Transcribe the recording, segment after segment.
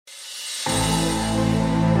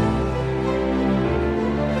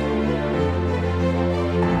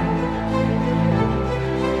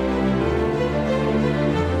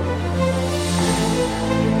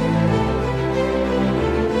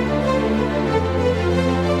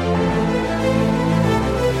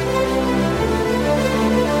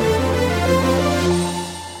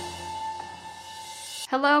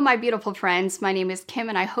Hello, my beautiful friends. My name is Kim,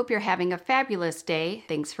 and I hope you're having a fabulous day.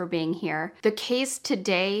 Thanks for being here. The case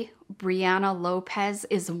today, Brianna Lopez,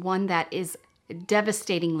 is one that is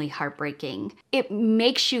devastatingly heartbreaking. It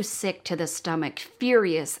makes you sick to the stomach,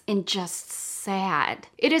 furious, and just sad.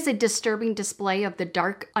 It is a disturbing display of the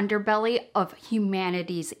dark underbelly of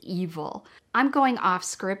humanity's evil. I'm going off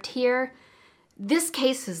script here. This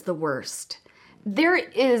case is the worst. There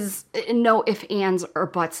is no ifs, ands, or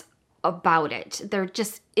buts about it. There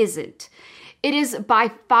just isn't. It is by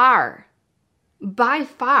far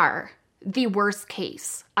the worst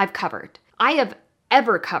case I've covered. I have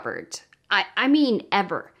ever covered. I mean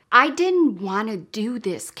ever. I didn't want to do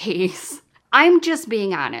this case. I'm just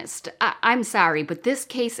being honest. I'm sorry, but this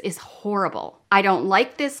case is horrible. I don't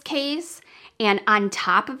like this case. And on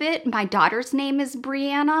top of it, my daughter's name is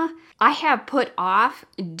Brianna. I have put off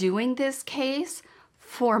doing this case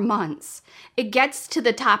for months. It gets to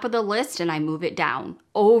the top of the list and I move it down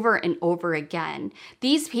over and over again.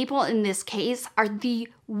 These people in this case are the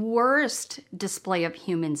worst display of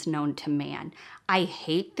humans known to man. I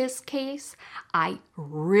hate this case. I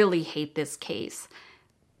really hate this case.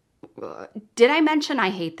 Did I mention I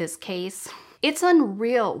hate this case? It's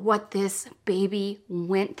unreal what this baby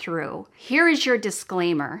went through. Here is your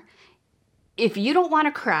disclaimer. If you don't want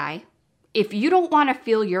to cry, if you don't want to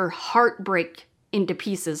feel your heart break into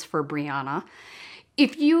pieces for Brianna,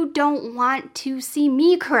 if you don't want to see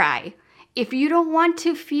me cry, if you don't want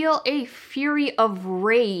to feel a fury of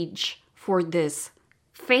rage for this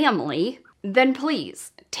family, then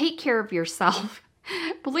please take care of yourself.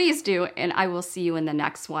 Please do, and I will see you in the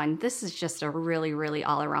next one. This is just a really, really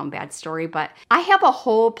all-around bad story, but I have a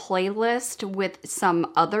whole playlist with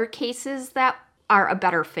some other cases that are a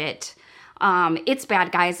better fit. It's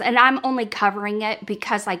bad, guys, and I'm only covering it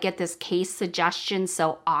because I get this case suggestion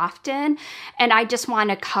so often, and I just want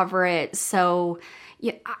to cover it so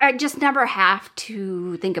I just never have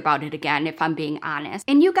to think about it again, if I'm being honest.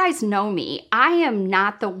 And you guys know me. I am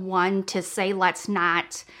not the one to say let's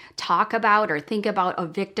not talk about or think about a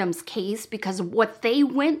victim's case, because what they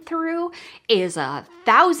went through is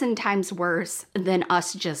 1,000 times worse than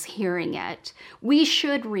us just hearing it. We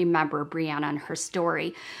should remember Brianna and her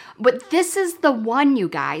story. But this is the one, you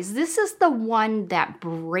guys. This is the one that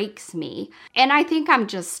breaks me. And I think I'm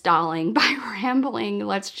just stalling by rambling.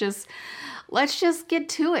 Let's just get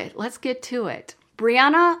to it. Let's get to it.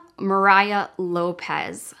 Brianna Mariah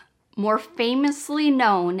Lopez, more famously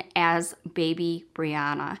known as Baby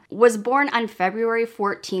Brianna, was born on February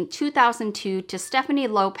 14, 2002 to Stephanie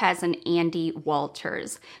Lopez and Andy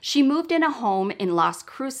Walters. She moved in a home in Las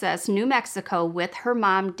Cruces, New Mexico with her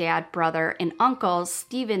mom, dad, brother, and uncle,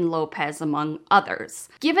 Steven Lopez, among others.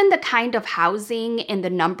 Given the kind of housing and the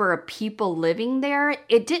number of people living there,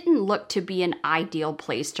 it didn't look to be an ideal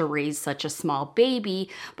place to raise such a small baby,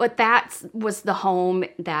 but that was the home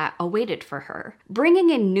that awaited for her.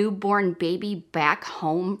 Bringing a newborn baby back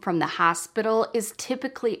home from the hospital is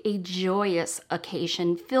typically a joyous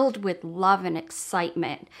occasion filled with love and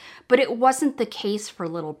excitement, but it wasn't the case for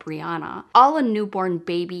little Brianna. All a newborn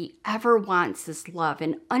baby ever wants is love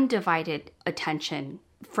and undivided attention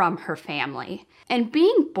from her family. And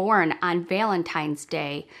being born on Valentine's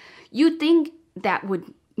Day, you'd think that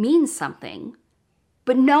would mean something,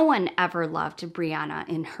 but no one ever loved Brianna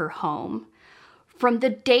in her home. From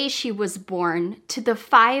the day she was born to the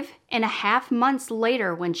 5.5 months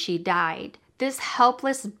later when she died, this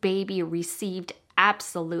helpless baby received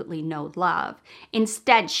absolutely no love.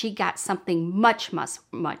 Instead, she got something much, much,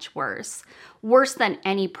 much worse. Worse than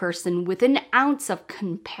any person with an ounce of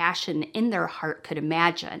compassion in their heart could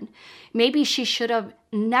imagine. Maybe she should have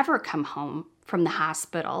never come home from the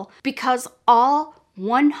hospital, because all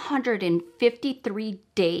 153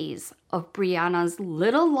 days of Brianna's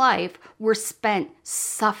little life were spent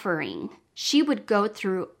suffering. She would go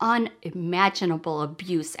through unimaginable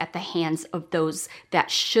abuse at the hands of those that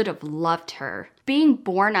should have loved her. Being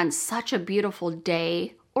born on such a beautiful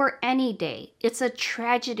day, or any day, it's a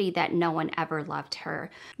tragedy that no one ever loved her.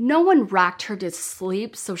 No one rocked her to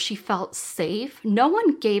sleep so she felt safe. No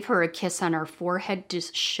one gave her a kiss on her forehead to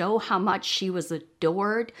show how much she was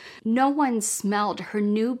adored. No one smelled her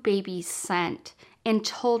new baby's scent and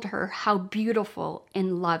told her how beautiful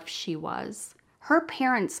and loved she was. Her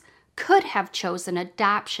parents could have chosen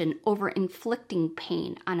adoption over inflicting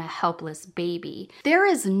pain on a helpless baby. There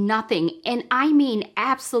is nothing, and I mean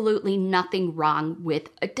absolutely nothing, wrong with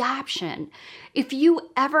adoption. If you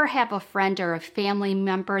ever have a friend or a family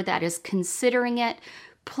member that is considering it,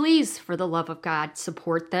 please, for the love of God,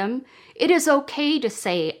 support them. It is okay to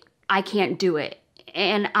say, I can't do it,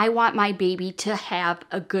 and I want my baby to have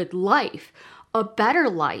a good life. a better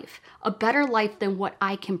life than what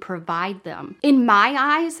I can provide them. In my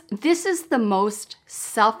eyes, this is the most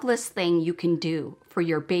selfless thing you can do for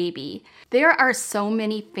your baby. There are so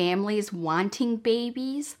many families wanting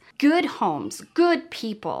babies, good homes, good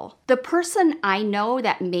people. The person I know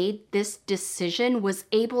that made this decision was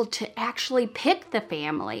able to actually pick the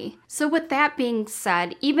family. So with that being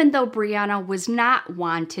said, even though Brianna was not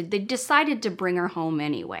wanted, they decided to bring her home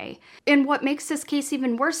anyway. And what makes this case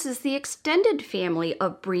even worse is the extended family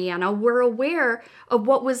of Brianna were aware of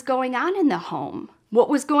what was going on in the home, what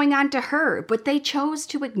was going on to her, but they chose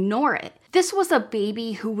to ignore it. This was a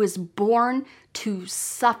baby who was born to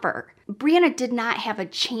suffer. Brianna did not have a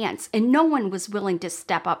chance, and no one was willing to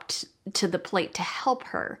step up to the plate to help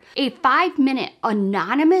her. A 5-minute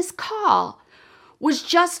anonymous call was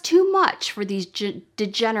just too much for these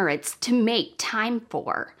degenerates to make time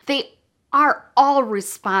for. They are all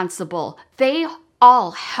responsible. They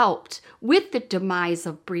all helped with the demise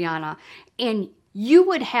of Brianna, and you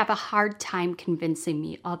would have a hard time convincing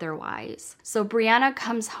me otherwise. So Brianna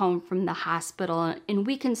comes home from the hospital, and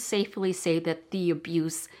we can safely say that the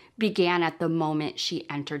abuse began at the moment she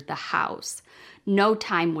entered the house. No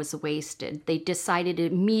time was wasted. They decided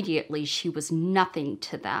immediately she was nothing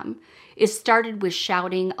to them. It started with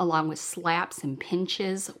shouting along with slaps and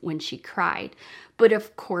pinches when she cried. But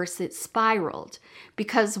of course it spiraled,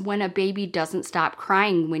 because when a baby doesn't stop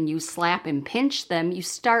crying when you slap and pinch them, you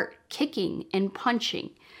start kicking and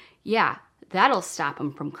punching. Yeah, that'll stop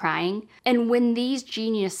them from crying. And when these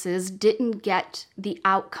geniuses didn't get the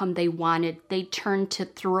outcome they wanted, they turned to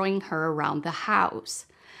throwing her around the house.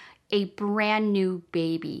 A brand new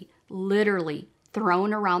baby, literally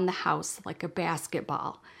thrown around the house like a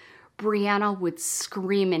basketball. Brianna would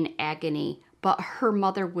scream in agony, but her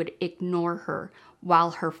mother would ignore her,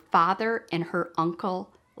 while her father and her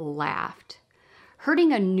uncle laughed.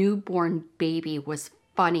 Hurting a newborn baby was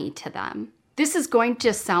funny to them. This is going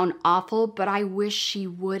to sound awful, but I wish she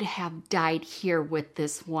would have died here with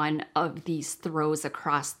this one of these throws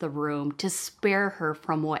across the room to spare her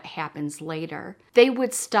from what happens later. They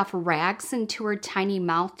would stuff rags into her tiny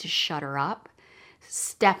mouth to shut her up.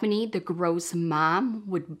 Stephanie, the gross mom,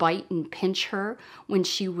 would bite and pinch her when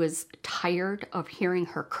she was tired of hearing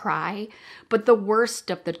her cry. But the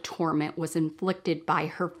worst of the torment was inflicted by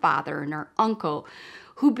her father and her uncle,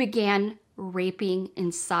 who began raping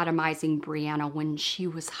and sodomizing Brianna when she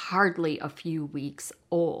was hardly a few weeks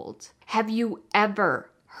old. Have you ever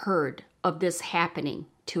heard of this happening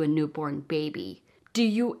to a newborn baby? Do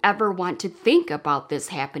you ever want to think about this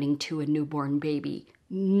happening to a newborn baby?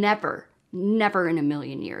 Never. Never in a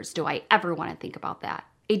million years do I ever want to think about that.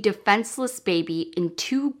 A defenseless baby and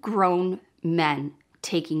two grown men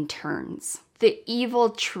taking turns. The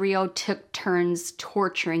evil trio took turns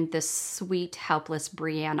torturing the sweet, helpless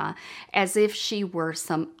Brianna as if she were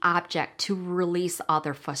some object to release all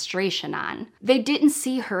their frustration on. They didn't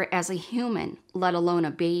see her as a human, let alone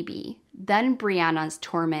a baby. Then Brianna's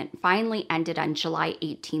torment finally ended on July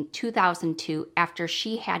 18, 2002, after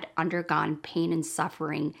she had undergone pain and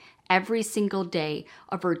suffering every single day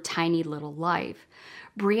of her tiny little life.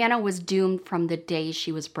 Brianna was doomed from the day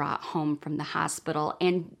she was brought home from the hospital,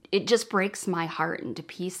 and it just breaks my heart into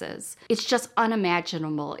pieces. It's just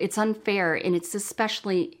unimaginable, it's unfair, and it's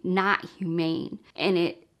especially not humane, and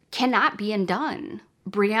it cannot be undone.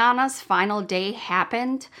 Brianna's final day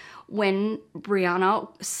happened when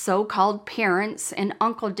Brianna's so-called parents and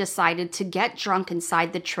uncle decided to get drunk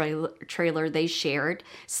inside the trailer they shared.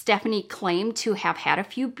 Stephanie claimed to have had a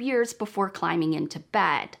few beers before climbing into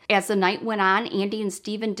bed. As the night went on, Andy and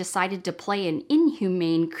Steven decided to play an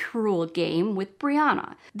inhumane, cruel game with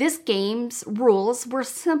Brianna. This game's rules were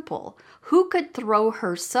simple. Who could throw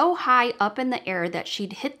her so high up in the air that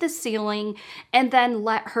she'd hit the ceiling and then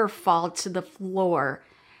let her fall to the floor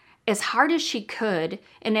as hard as she could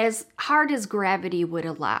and as hard as gravity would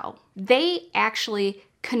allow. They actually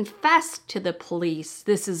confessed to the police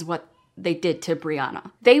this is what they did to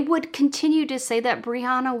Brianna. They would continue to say that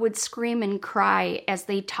Brianna would scream and cry as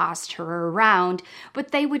they tossed her around,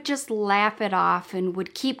 but they would just laugh it off and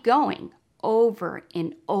would keep going over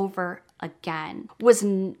and over again. Was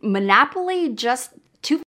Monopoly just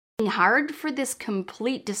too hard for this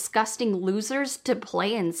complete disgusting losers to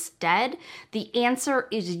play instead? The answer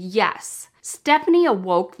is yes. Stephanie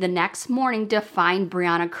awoke the next morning to find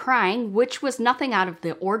Brianna crying, which was nothing out of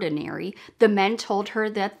the ordinary. The men told her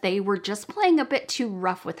that they were just playing a bit too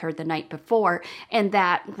rough with her the night before, and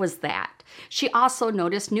that was that. She also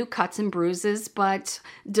noticed new cuts and bruises, but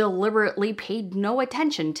deliberately paid no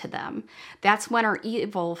attention to them. That's when her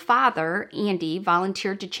evil father, Andy,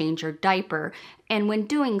 volunteered to change her diaper, and when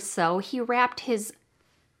doing so, he wrapped his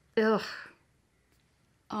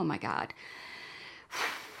Oh my God.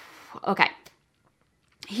 Okay.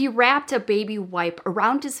 He wrapped a baby wipe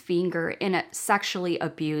around his finger and sexually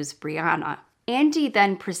abused Brianna. Andy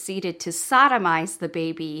then proceeded to sodomize the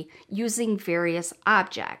baby using various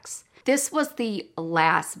objects. This was the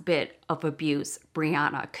last bit of abuse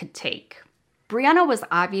Brianna could take. Brianna was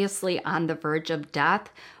obviously on the verge of death,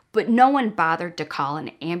 but no one bothered to call an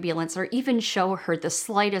ambulance or even show her the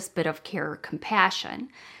slightest bit of care or compassion.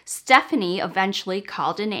 Stephanie eventually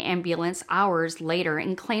called an ambulance hours later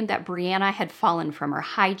and claimed that Brianna had fallen from her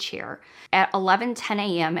high chair. At 11:10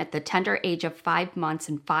 a.m., at the tender age of 5 months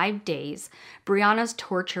and 5 days, Brianna's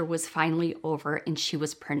torture was finally over and she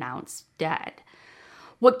was pronounced dead.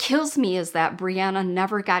 What kills me is that Brianna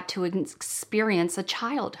never got to experience a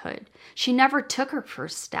childhood. She never took her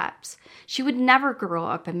first steps. She would never grow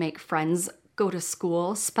up and make friends, go to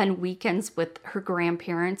school, spend weekends with her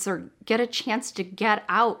grandparents, or get a chance to get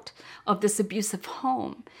out of this abusive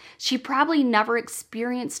home. She probably never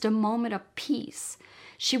experienced a moment of peace.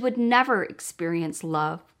 She would never experience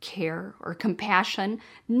love, care, or compassion,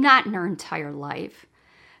 not in her entire life.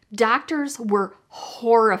 Doctors were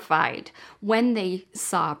horrified when they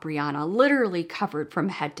saw Brianna literally covered from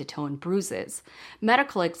head to toe in bruises.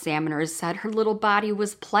 Medical examiners said her little body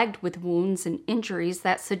was plagued with wounds and injuries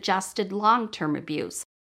that suggested long-term abuse.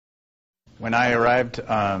 When I arrived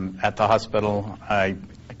at the hospital, I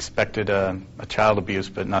expected a child abuse,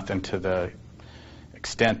 but nothing to the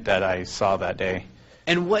extent that I saw that day.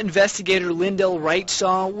 And what investigator Lindell Wright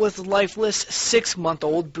saw was lifeless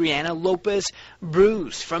 6-month-old Brianna Lopez,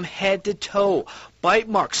 bruised from head to toe, bite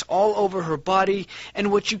marks all over her body,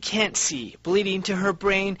 and what you can't see, bleeding to her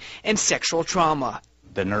brain and sexual trauma.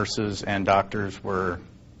 The nurses and doctors were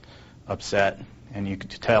upset, and you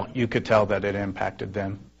could tell that it impacted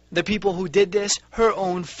them. The people who did this, her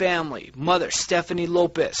own family, mother Stephanie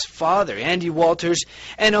Lopez, father Andy Walters,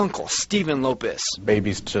 and uncle Stephen Lopez.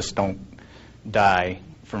 Babies just don't die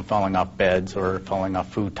from falling off beds or falling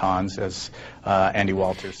off futons, as Andy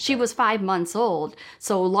Walters said. She was 5 months old,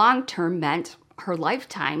 so long-term meant her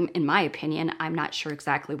lifetime, in my opinion. I'm not sure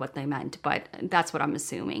exactly what they meant, but that's what I'm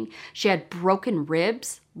assuming. She had broken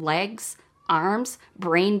ribs, legs, arms,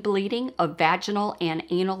 brain bleeding, vaginal and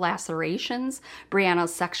anal lacerations.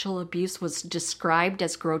 Brianna's sexual abuse was described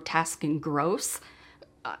as grotesque and gross.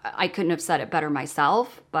 I couldn't have said it better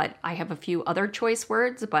myself, but I have a few other choice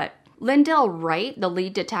words, but Lindell Wright, the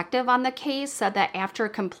lead detective on the case, said that after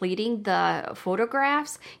completing the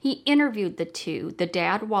photographs, he interviewed the two, the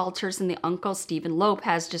dad Walters and the uncle Stephen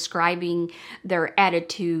Lopez, describing their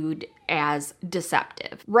attitude as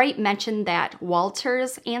deceptive. Wright mentioned that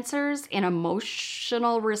Walters' answers and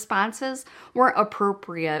emotional responses weren't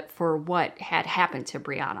appropriate for what had happened to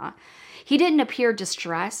Brianna. He didn't appear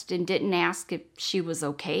distressed and didn't ask if she was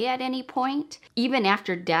okay at any point. Even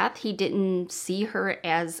after death, he didn't see her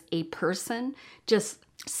as a person, just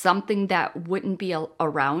something that wouldn't be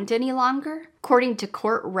around any longer. According to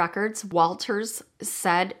court records, Walters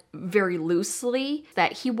said very loosely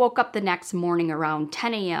that he woke up the next morning around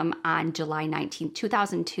 10 a.m. on July 19,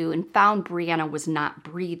 2002 and found Brianna was not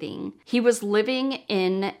breathing. He was living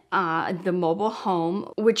in the mobile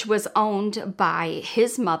home, which was owned by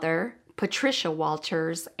his mother, Patricia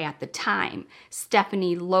Walters, at the time.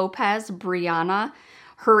 Stephanie Lopez, Brianna,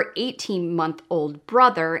 her 18-month-old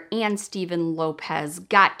brother, and Stephen Lopez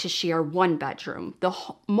got to share one bedroom. The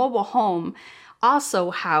mobile home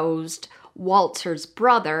also housed Walters'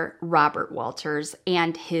 brother, Robert Walters,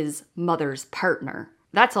 and his mother's partner.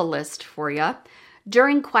 That's a list for you.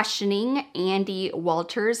 During questioning, Andy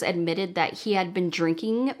Walters admitted that he had been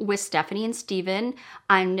drinking with Stephanie and Stephen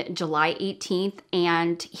on July 18th,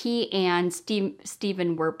 and he and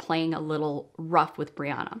Stephen were playing a little rough with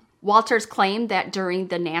Brianna. Walters claimed that during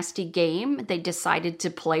the nasty game, they decided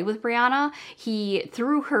to play with Brianna. He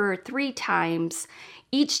threw her 3 times,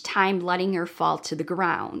 each time letting her fall to the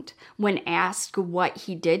ground. When asked what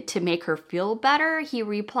he did to make her feel better, he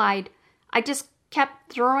replied, "I just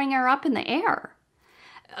kept throwing her up in the air."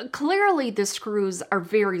 Clearly, the screws are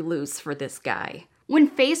very loose for this guy. When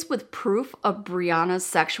faced with proof of Brianna's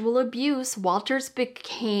sexual abuse, Walters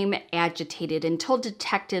became agitated and told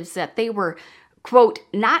detectives that they were, quote,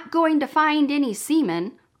 "not going to find any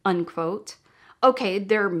semen," unquote. Okay,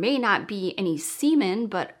 there may not be any semen,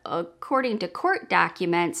 but according to court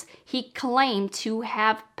documents, he claimed to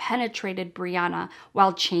have penetrated Brianna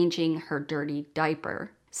while changing her dirty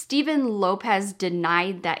diaper. Stephen Lopez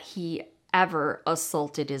denied that he ever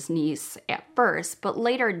assaulted his niece at first, but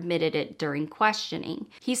later admitted it during questioning.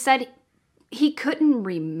 He said he couldn't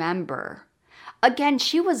remember. Again,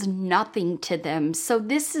 she was nothing to them. So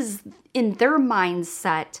this is, in their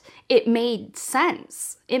mindset, it made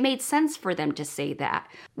sense. It made sense for them to say that.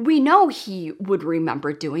 We know he would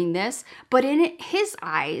remember doing this, but in his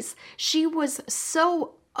eyes, she was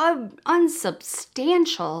so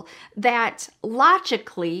unsubstantial that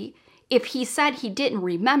logically, if he said he didn't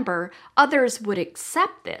remember, others would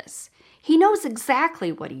accept this. He knows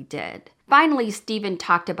exactly what he did. Finally, Stephen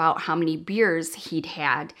talked about how many beers he'd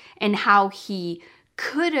had and how he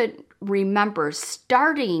couldn't remember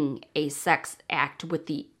starting a sex act with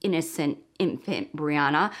the innocent infant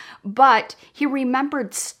Brianna, but he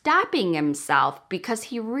remembered stopping himself because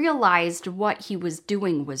he realized what he was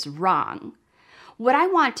doing was wrong. What I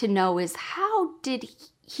want to know is, how did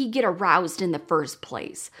he get aroused in the first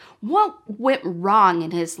place? What went wrong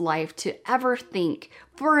in his life to ever think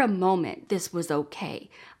for a moment this was okay?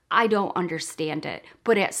 I don't understand it,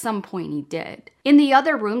 but at some point he did. In the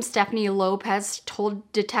other room, Stephanie Lopez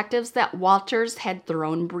told detectives that Walters had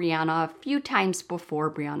thrown Brianna a few times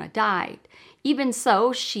before Brianna died. Even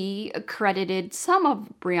so, she credited some of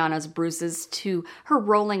Brianna's bruises to her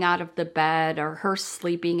rolling out of the bed or her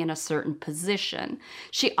sleeping in a certain position.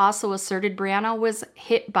 She also asserted Brianna was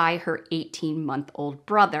hit by her 18-month-old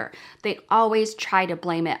brother. They always try to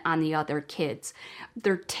blame it on the other kids.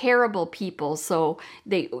 They're terrible people, so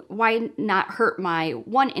why not hurt my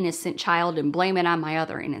one innocent child and blame it on my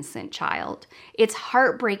other innocent child? It's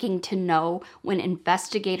heartbreaking to know when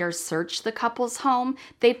investigators searched the couple's home,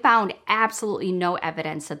 they found absolutely no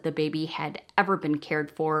evidence that the baby had ever been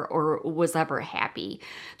cared for or was ever happy.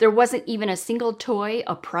 There wasn't even a single toy,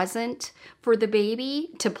 a present for the baby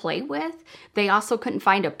to play with. They also couldn't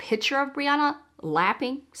find a picture of Brianna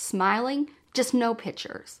laughing, smiling, just no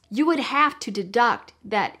pictures. You would have to deduct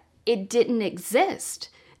that it didn't exist,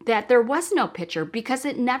 that there was no picture because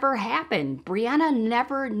it never happened. Brianna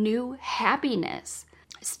never knew happiness.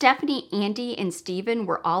 Stephanie, Andy, and Stephen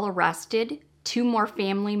were all arrested. 2 more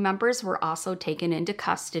family members were also taken into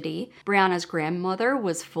custody. Brianna's grandmother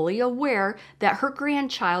was fully aware that her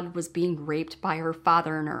grandchild was being raped by her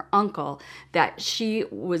father and her uncle, that she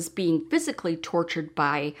was being physically tortured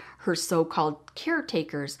by her so-called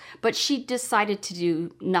caretakers, but she decided to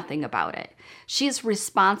do nothing about it. She is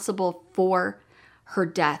responsible for her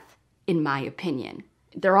death, in my opinion.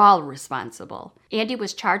 They're all responsible. Andy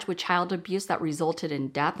was charged with child abuse that resulted in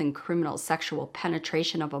death and criminal sexual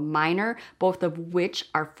penetration of a minor, both of which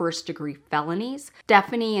are first-degree felonies.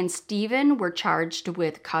 Stephanie and Stephen were charged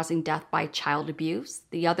with causing death by child abuse.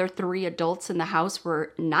 The other 3 adults in the house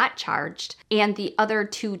were not charged, and the other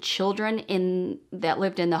 2 children that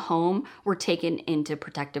lived in the home were taken into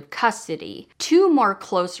protective custody. 2 more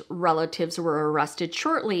close relatives were arrested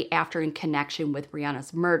shortly after in connection with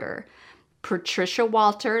Brianna's murder. Patricia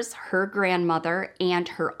Walters, her grandmother, and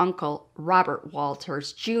her uncle, Robert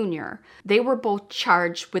Walters Jr. They were both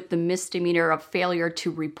charged with the misdemeanor of failure to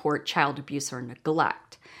report child abuse or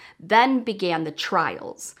neglect. Then began the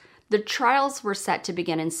trials. The trials were set to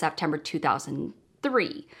begin in September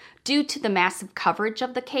 2003. Due to the massive coverage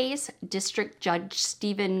of the case, District Judge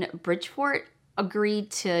Stephen Bridgefort agreed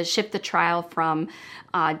to shift the trial from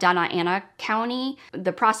Ana County.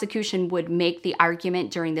 The prosecution would make the argument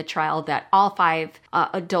during the trial that all 5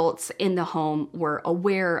 adults in the home were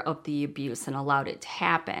aware of the abuse and allowed it to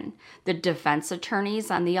happen. The defense attorneys,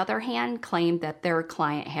 on the other hand, claimed that their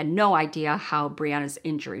client had no idea how Brianna's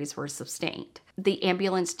injuries were sustained. The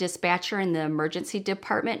ambulance dispatcher and the emergency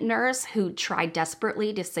department nurse who tried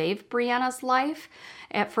desperately to save Brianna's life,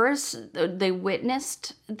 at first they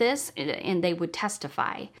witnessed this and they would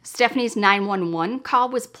testify. Stephanie's 911 call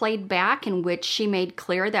was played back, in which she made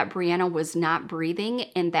clear that Brianna was not breathing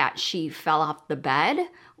and that she fell off the bed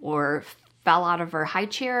or fell out of her high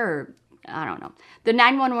chair, or I don't know. The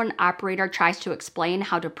 911 operator tries to explain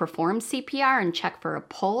how to perform CPR and check for a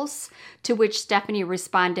pulse, to which Stephanie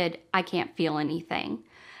responded, "I can't feel anything."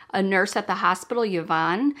 A nurse at the hospital,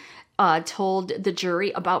 Yvonne, told the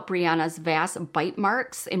jury about Brianna's vast bite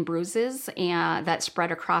marks and bruises that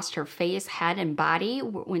spread across her face, head, and body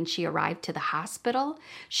when she arrived to the hospital.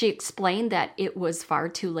 She explained that it was far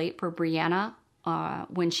too late for Brianna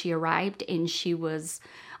when she arrived, and she was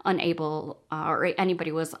unable, or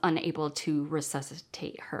anybody was unable to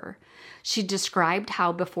resuscitate her. She described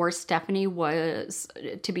how before Stephanie was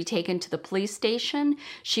to be taken to the police station,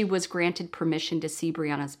 she was granted permission to see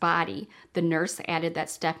Brianna's body. The nurse added that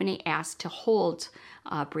Stephanie asked to hold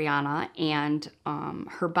Brianna and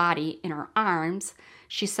her body in her arms.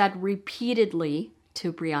 She said repeatedly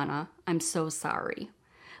to Brianna, "I'm so sorry."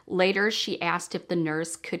 Later, she asked if the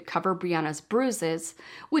nurse could cover Brianna's bruises,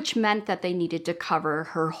 which meant that they needed to cover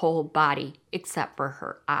her whole body except for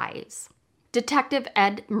her eyes. Detective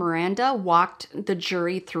Ed Miranda walked the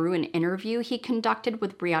jury through an interview he conducted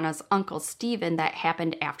with Brianna's uncle Stephen that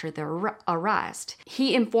happened after the arrest.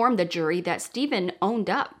 He informed the jury that Stephen owned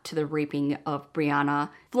up to the raping of Brianna,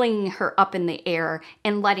 flinging her up in the air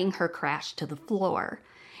and letting her crash to the floor.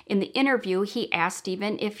 In the interview, he asked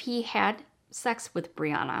Stephen if he had sex with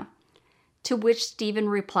Brianna, to which Stephen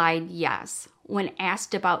replied yes. When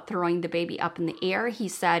asked about throwing the baby up in the air, he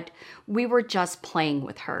said, "We were just playing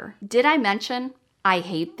with her." Did I mention I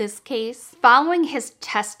hate this case? Following his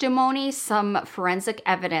testimony, some forensic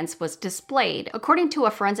evidence was displayed. According to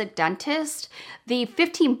a forensic dentist, the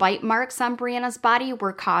 15 bite marks on Brianna's body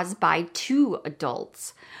were caused by 2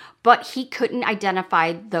 adults, but he couldn't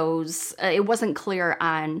identify those. It wasn't clear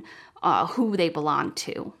on who they belonged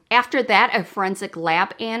to. After that, a forensic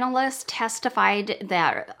lab analyst testified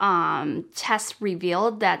that tests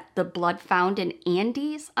revealed that the blood found in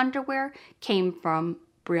Andy's underwear came from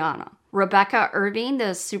Brianna. Rebecca Irving,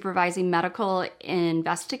 the supervising medical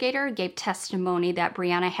investigator, gave testimony that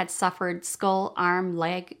Brianna had suffered skull, arm,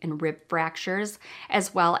 leg, and rib fractures,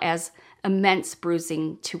 as well as immense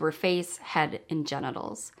bruising to her face, head, and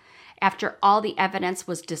genitals. After all the evidence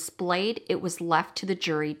was displayed, it was left to the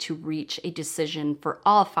jury to reach a decision for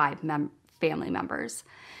all 5 family members.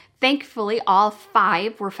 Thankfully, all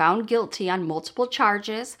 5 were found guilty on multiple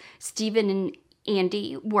charges. Stephen and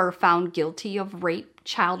Andy were found guilty of rape,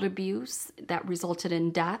 child abuse that resulted in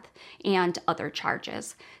death, and other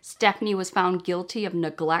charges. Stephanie was found guilty of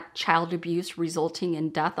neglect, child abuse resulting in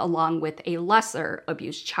death, along with a lesser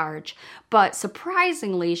abuse charge. But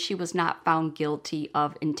surprisingly, she was not found guilty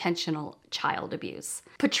of intentional child abuse.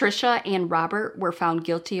 Patricia and Robert were found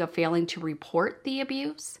guilty of failing to report the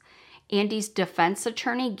abuse. Andy's defense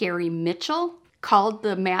attorney, Gary Mitchell, called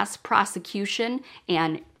the mass prosecution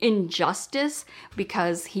an injustice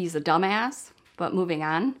because he's a dumbass. But moving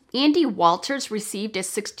on. Andy Walters received a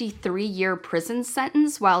 63-year prison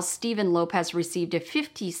sentence, while Stephen Lopez received a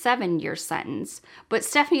 57-year sentence. But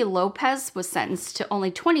Stephanie Lopez was sentenced to only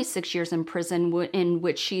 26 years in prison, in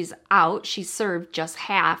which she's out. She served just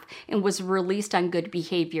half and was released on good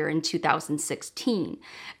behavior in 2016.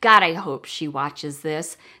 God, I hope she watches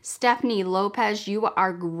this. Stephanie Lopez, you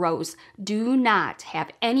are gross. Do not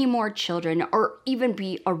have any more children or even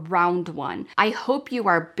be around one. I hope you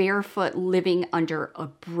are barefoot living under a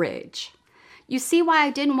bridge. You see why I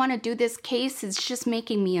didn't want to do this case? It's just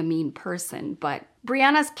making me a mean person. But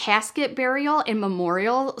Brianna's casket, burial, and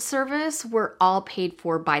memorial service were all paid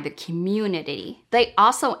for by the community. They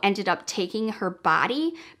also ended up taking her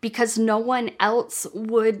body because no one else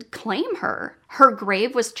would claim her. Her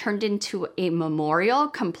grave was turned into a memorial,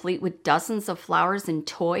 complete with dozens of flowers and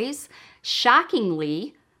toys.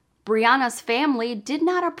 Shockingly, Brianna's family did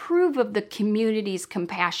not approve of the community's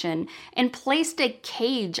compassion and placed a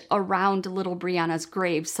cage around little Brianna's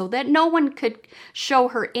grave so that no one could show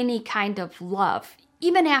her any kind of love,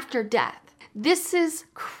 even after death. This is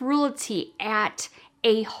cruelty at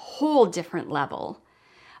a whole different level.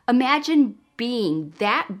 Imagine being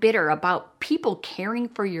that bitter about people caring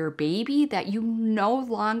for your baby that no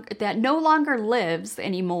longer lives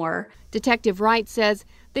anymore. Detective Wright says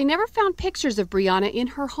they never found pictures of Brianna in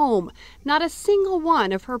her home, not a single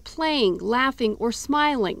one of her playing, laughing, or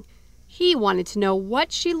smiling. He wanted to know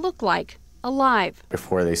what she looked like alive.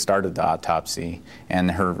 Before they started the autopsy,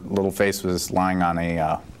 and her little face was lying on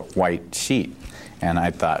a white sheet, and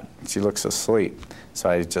I thought, she looks asleep. So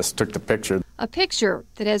I just took the picture. A picture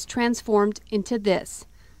that has transformed into this.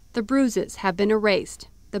 The bruises have been erased,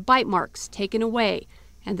 the bite marks taken away,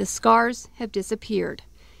 and the scars have disappeared.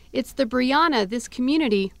 It's the Brianna this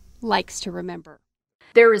community likes to remember.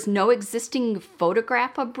 There is no existing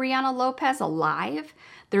photograph of Brianna Lopez alive.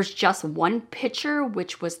 There's just one picture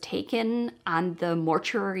which was taken on the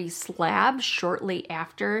mortuary slab shortly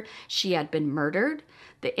after she had been murdered.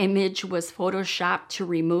 The image was photoshopped to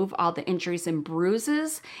remove all the injuries and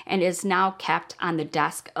bruises and is now kept on the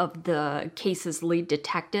desk of the case's lead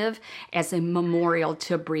detective as a memorial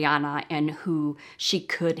to Brianna and who she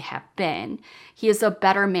could have been. He is a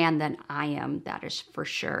better man than I am, that is for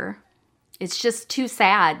sure. It's just too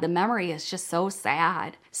sad. The memory is just so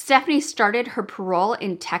sad. Stephanie started her parole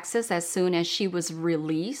in Texas as soon as she was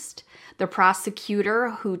released. The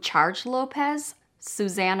prosecutor who charged Lopez,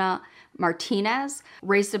 Susanna Martinez,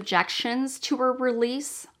 raised objections to her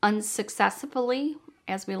release unsuccessfully,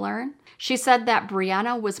 as we learn. She said that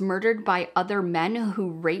Brianna was murdered by other men who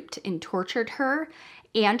raped and tortured her,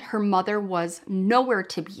 and her mother was nowhere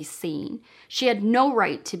to be seen. She had no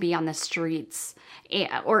right to be on the streets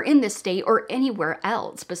or in the state or anywhere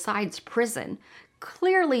else besides prison.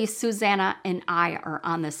 Clearly, Susanna and I are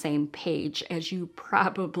on the same page, as you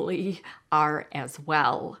probably are as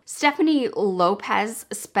well. Stephanie Lopez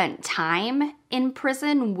spent time in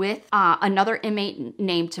prison with another inmate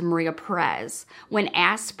named Maria Perez. When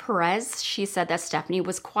asked Perez, she said that Stephanie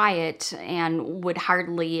was quiet and would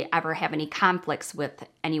hardly ever have any conflicts with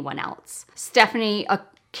anyone else. Stephanie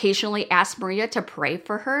occasionally asked Maria to pray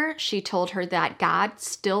for her. She told her that God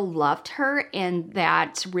still loved her and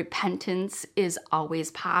that repentance is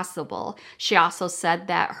always possible. She also said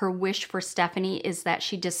that her wish for Stephanie is that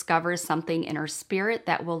she discovers something in her spirit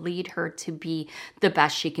that will lead her to be the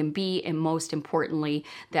best she can be, and most importantly,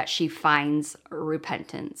 that she finds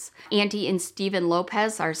repentance. Andy and Stephen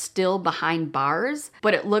Lopez are still behind bars,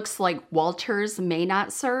 but it looks like Walters may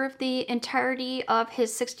not serve the entirety of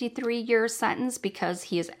his 63-year sentence because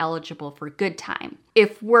he is eligible for good time.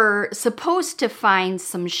 If we're supposed to find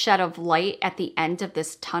some shed of light at the end of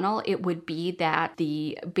this tunnel, it would be that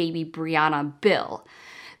the baby Brianna bill.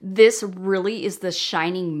 This really is the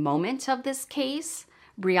shining moment of this case.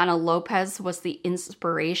 Brianna Lopez was the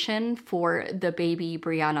inspiration for the baby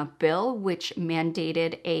Brianna bill, which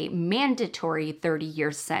mandated a mandatory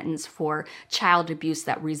 30-year sentence for child abuse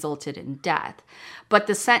that resulted in death. But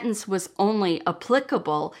the sentence was only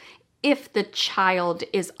applicable if the child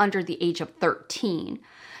is under the age of 13.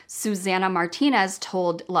 Susana Martinez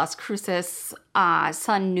told Las Cruces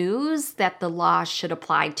Sun News that the law should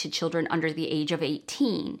apply to children under the age of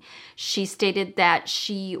 18. She stated that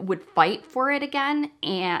she would fight for it again,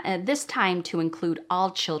 and this time to include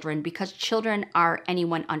all children, because children are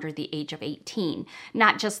anyone under the age of 18,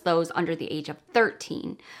 not just those under the age of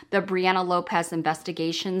 13. The Brianna Lopez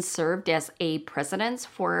investigation served as a precedent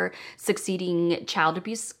for succeeding child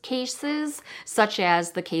abuse cases, such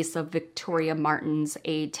as the case of Victoria Martins,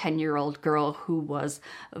 a 10-year-old girl who was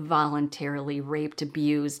voluntarily raped,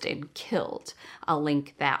 abused, and killed. I'll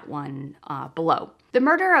link that one below. The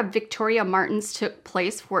murder of Victoria Martins took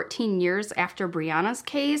place 14 years after Brianna's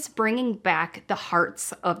case, bringing back the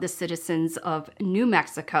hearts of the citizens of New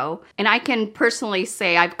Mexico. And I can personally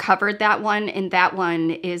say I've covered that one, and that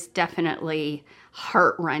one is definitely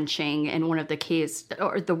heart-wrenching and one of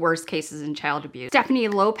the worst cases in child abuse. Stephanie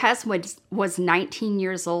Lopez was 19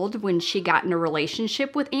 years old when she got in a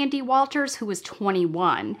relationship with Andy Walters, who was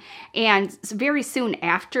 21. And very soon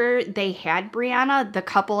after they had Brianna, the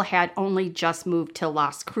couple had only just moved to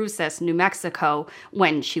Las Cruces, New Mexico,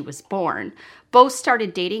 when she was born. Both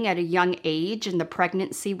started dating at a young age, and the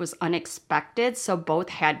pregnancy was unexpected, so both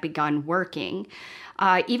had begun working.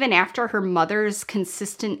 Even after her mother's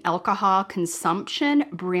consistent alcohol consumption,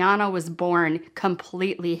 Brianna was born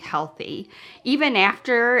completely healthy. Even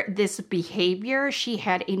after this behavior, she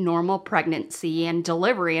had a normal pregnancy and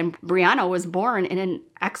delivery, and Brianna was born in an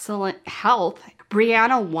excellent health.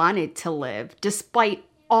 Brianna wanted to live, despite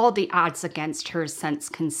all the odds against her since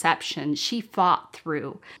conception. She fought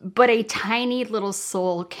through. But a tiny little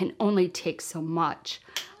soul can only take so much.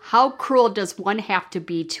 How cruel does one have to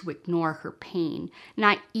be to ignore her pain?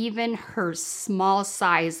 Not even her small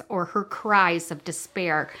size or her cries of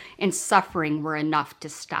despair and suffering were enough to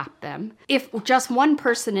stop them. If just one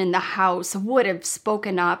person in the house would have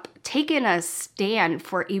spoken up, taken a stand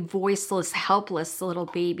for a voiceless, helpless little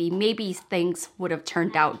baby, maybe things would have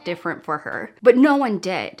turned out different for her. But no one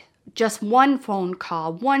did. Just one phone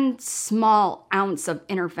call, one small ounce of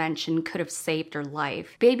intervention could have saved her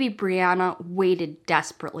life. Baby Brianna waited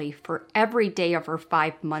desperately for every day of her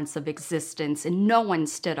 5 months of existence, and no one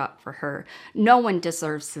stood up for her. No one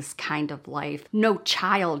deserves this kind of life. No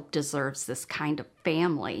child deserves this kind of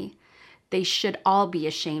family. They should all be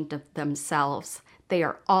ashamed of themselves. They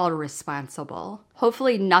are all responsible.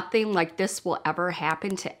 Hopefully nothing like this will ever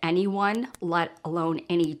happen to anyone, let alone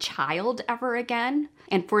any child ever again.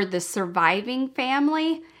 And for the surviving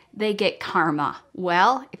family, they get karma.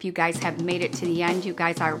 Well, if you guys have made it to the end, you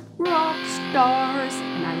guys are rock stars,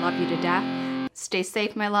 and I love you to death. Stay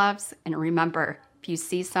safe, my loves, and remember, if you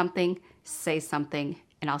see something, say something,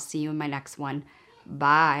 and I'll see you in my next one.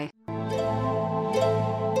 Bye.